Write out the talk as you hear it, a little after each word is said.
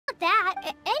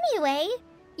anyway.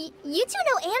 You two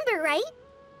know Amber, right?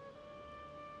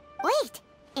 Wait,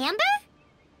 Amber?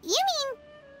 You mean...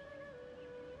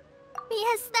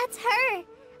 Yes, that's her.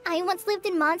 I once lived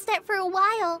in Mondstadt for a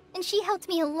while, and she helped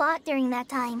me a lot during that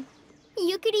time.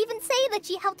 You could even say that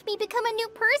she helped me become a new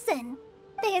person.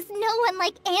 There's no one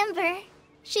like Amber.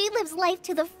 She lives life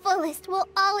to the fullest while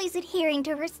always adhering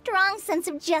to her strong sense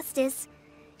of justice.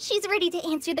 She's ready to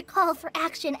answer the call for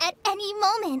action at any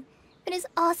moment, but is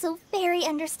also very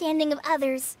understanding of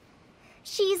others.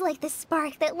 She's like the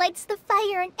spark that lights the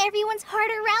fire in everyone's heart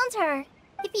around her.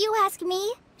 If you ask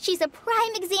me, she's a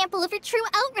prime example of a true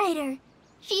outrider.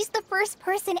 She's the first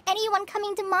person anyone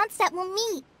coming to Mondstadt will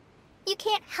meet. You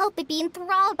can't help but be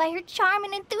enthralled by her charm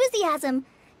and enthusiasm,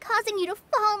 causing you to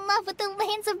fall in love with the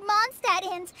lands of Mondstadt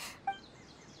and...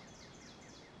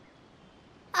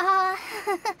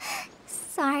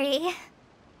 sorry.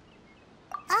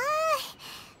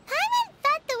 Paimon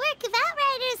thought the work of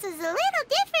Outriders was a little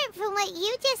different from what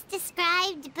you just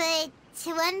described, but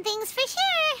one thing's for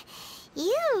sure,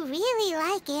 you really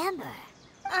like Amber.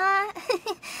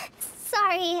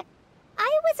 Sorry.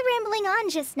 I was rambling on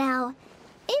just now.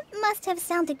 It must have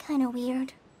sounded kind of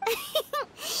weird.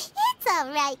 It's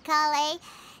alright, Collei.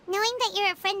 Knowing that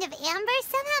you're a friend of Amber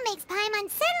somehow makes Paimon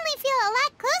suddenly feel a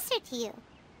lot closer to you.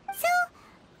 So,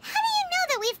 how do you know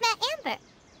that we've met Amber?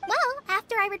 Well,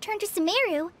 after I returned to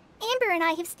Sumeru, Amber and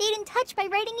I have stayed in touch by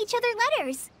writing each other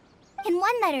letters. In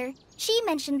one letter, she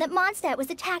mentioned that Mondstadt was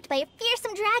attacked by a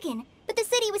fearsome dragon, but the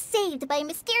city was saved by a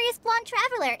mysterious blonde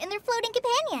traveler and their floating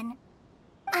companion.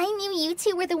 I knew you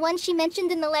two were the ones she mentioned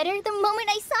in the letter the moment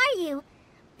I saw you.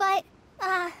 But,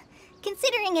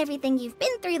 considering everything you've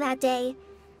been through that day,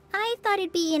 I thought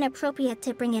it'd be inappropriate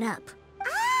to bring it up.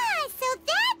 Ah, so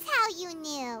that's how you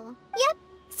knew. Yep,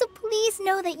 so please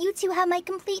know that you two have my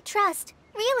complete trust.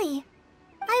 Really.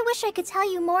 I wish I could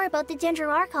tell you more about the Genshin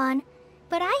Archon,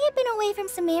 but I have been away from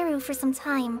Sumeru for some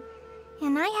time,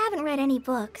 and I haven't read any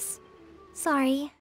books. Sorry.